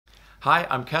Hi,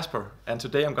 I'm Kasper, and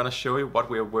today I'm going to show you what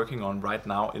we are working on right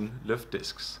now in Løft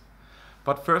Discs.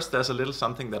 But first there's a little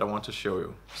something that I want to show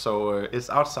you. So it's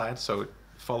outside, so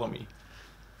follow me.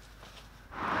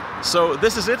 So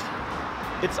this is it.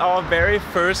 It's our very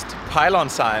first pylon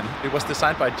sign. It was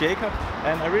designed by Jacob,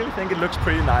 and I really think it looks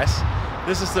pretty nice.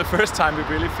 This is the first time we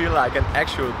really feel like an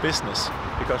actual business,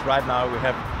 because right now we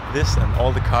have this and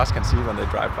all the cars can see when they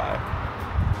drive by.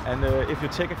 And if you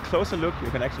take a closer look,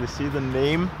 you can actually see the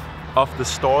name of the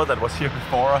store that was here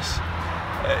before us.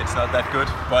 It's not that good,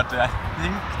 but I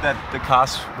think that the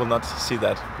cars will not see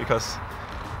that, because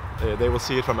they will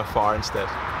see it from afar instead.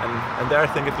 And there I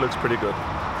think it looks pretty good.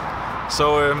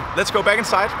 So let's go back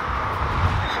inside.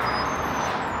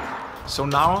 So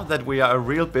now that we are a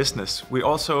real business, we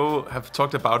also have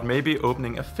talked about maybe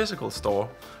opening a physical store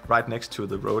right next to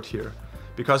the road here,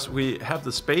 because we have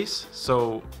the space.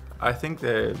 So I think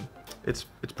it's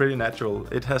pretty natural.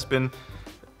 It has been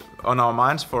on our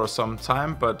minds for some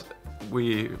time, but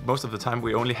most of the time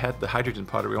we only had the hydrogen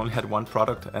part. We only had one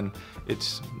product, and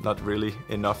it's not really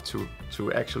enough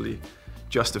to actually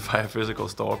justify a physical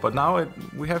store. But now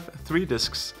we have 3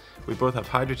 discs. We both have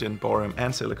hydrogen, borium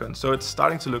and silicon. So it's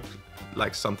starting to look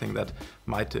like something that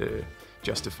might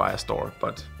justify a store.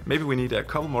 But maybe we need a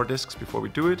couple more discs before we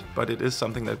do it, but it is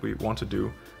something that we want to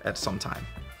do at some time.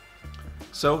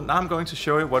 So now I'm going to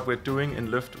show you what we're doing in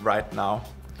Løft right now.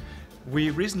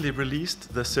 We recently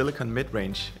released the Silicon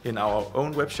mid-range in our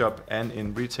own webshop and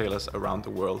in retailers around the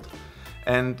world.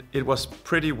 And it was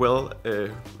pretty well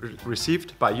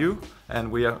received by you,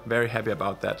 and we are very happy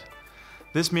about that.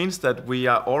 This means that we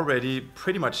are already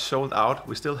pretty much sold out.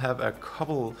 We still have a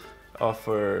couple of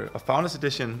Founders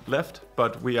Edition left,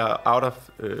 but we are out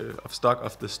of stock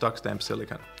of the stock stamp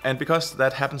silicon. And because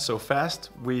that happened so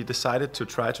fast, we decided to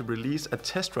try to release a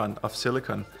test run of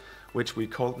silicon, which we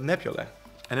call Nebula.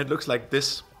 And it looks like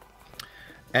this.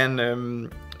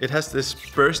 And it has this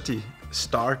bursty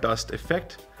stardust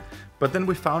effect. But then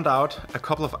we found out a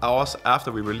couple of hours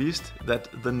after we released that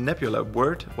the Nebula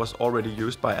word was already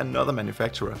used by another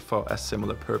manufacturer for a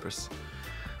similar purpose.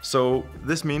 So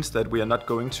this means that we are not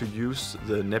going to use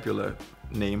the Nebula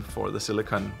name for the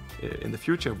silicon in the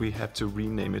future. We have to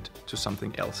rename it to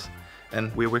something else.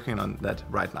 And we're working on that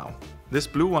right now. This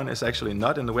blue one is actually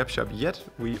not in the webshop yet.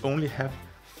 We only have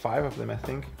 5 of them, I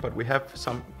think, but we have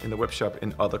some in the webshop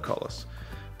in other colors.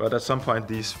 But at some point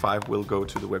these 5 will go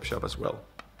to the webshop as well.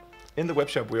 In the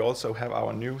webshop we also have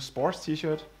our new sports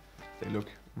t-shirt. They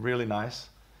look really nice,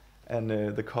 and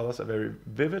the colors are very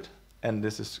vivid, and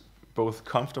this is both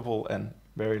comfortable and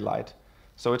very light.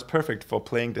 So it's perfect for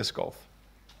playing disc golf.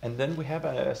 And then we have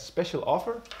a special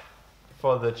offer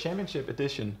for the championship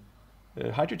edition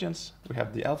hydrogens. We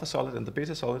have the alpha solid and the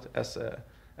beta solid as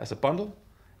a bundle,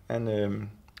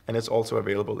 and it's also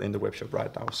available in the webshop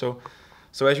right now.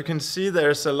 So as you can see,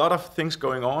 there's a lot of things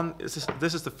going on.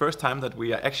 This is the first time that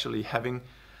we are actually having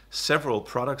several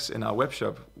products in our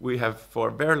webshop. We have for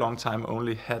a very long time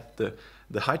only had the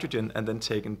hydrogen and then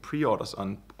taken pre-orders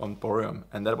on borium,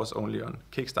 and that was only on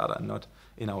Kickstarter and not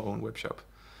in our own webshop.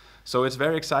 So it's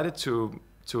very excited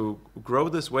to grow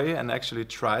this way and actually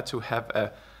try to have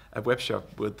a webshop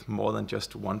with more than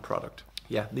just one product.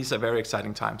 Yeah, these are very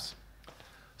exciting times.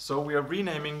 So we are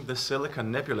renaming the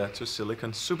Silicon Nebula to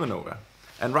Silicon Supernova.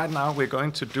 And right now we're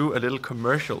going to do a little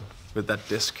commercial with that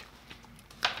disc.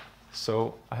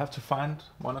 So I have to find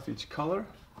one of each color.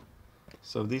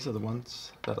 So these are the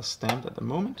ones that are stamped at the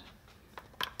moment.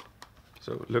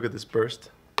 So look at this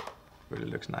burst, really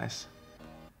looks nice.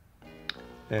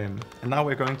 And now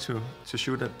we're going to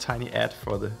shoot a tiny ad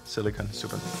for the Silicon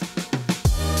Supernova.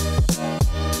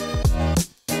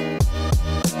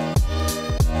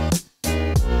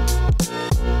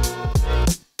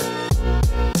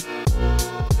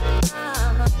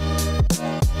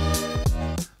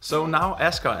 So now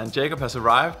Asger and Jacob has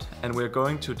arrived, and we're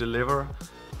going to deliver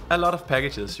a lot of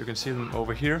packages. You can see them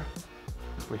over here.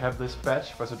 We have this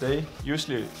batch for today.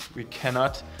 Usually we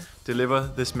cannot deliver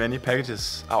this many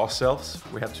packages ourselves.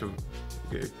 We have to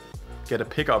get a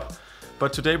pickup.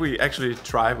 But today we actually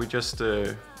try. We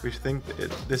think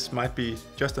this might be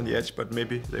just on the edge, but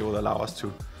maybe they will allow us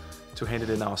to hand it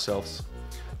in ourselves.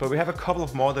 But we have a couple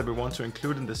of more that we want to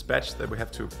include in this batch that we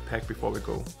have to pack before we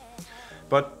go.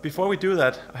 But before we do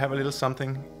that, I have a little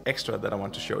something extra that I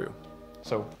want to show you.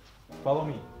 So follow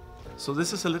me. So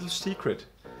this is a little secret.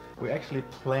 We're actually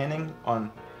planning on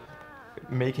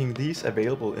making these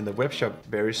available in the webshop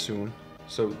very soon.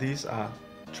 So these are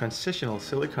transitional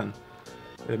silicon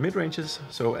mid-ranges.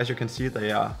 So as you can see,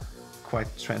 they are quite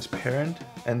transparent,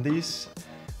 and these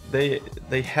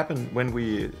they happen when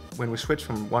we switch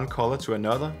from one color to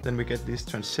another. Then we get these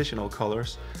transitional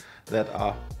colors that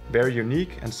are very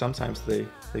unique, and sometimes they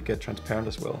get transparent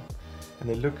as well. And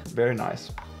they look very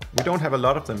nice. We don't have a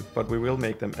lot of them, but we will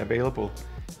make them available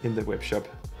in the web shop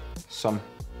some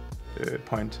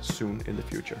point soon in the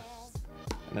future.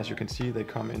 And as you can see, they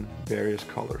come in various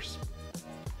colors.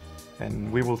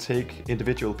 And we will take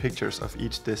individual pictures of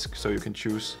each disc so you can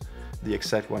choose the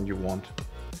exact one you want.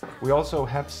 We also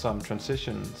have some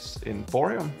transitions in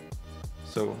Boreum.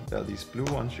 So there are these blue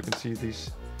ones. You can see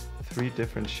these 3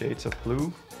 different shades of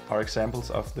blue are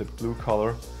examples of the blue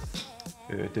color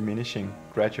diminishing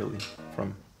gradually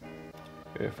from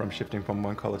shifting from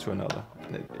one color to another.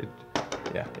 And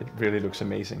it really looks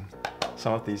amazing.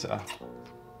 Some of these are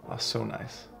so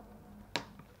nice.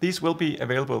 These will be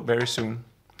available very soon.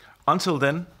 Until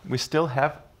then, we still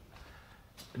have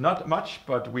not much,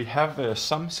 but we have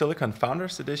some Silicon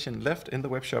Founders Edition left in the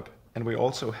webshop, and we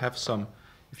also have some,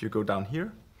 if you go down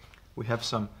here, we have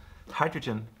some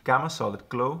hydrogen gamma solid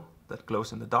glow that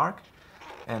glows in the dark,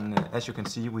 and as you can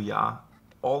see, we are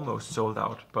almost sold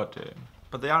out, but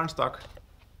they are in stock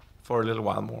for a little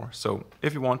while more. So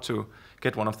if you want to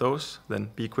get one of those,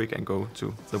 then be quick and go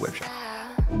to the webshop.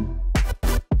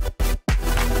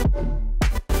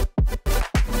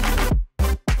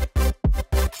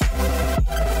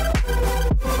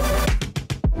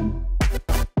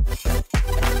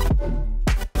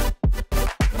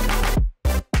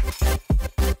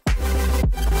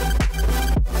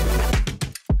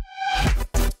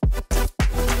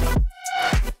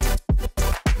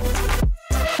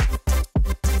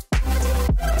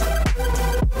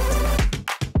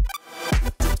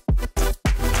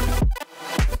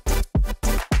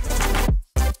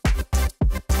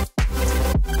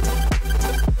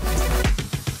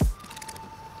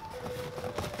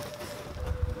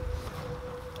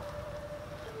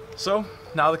 So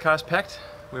now the car is packed,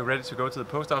 we're ready to go to the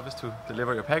post office to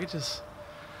deliver your packages.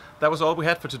 That was all we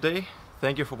had for today.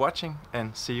 Thank you for watching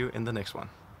and see you in the next one.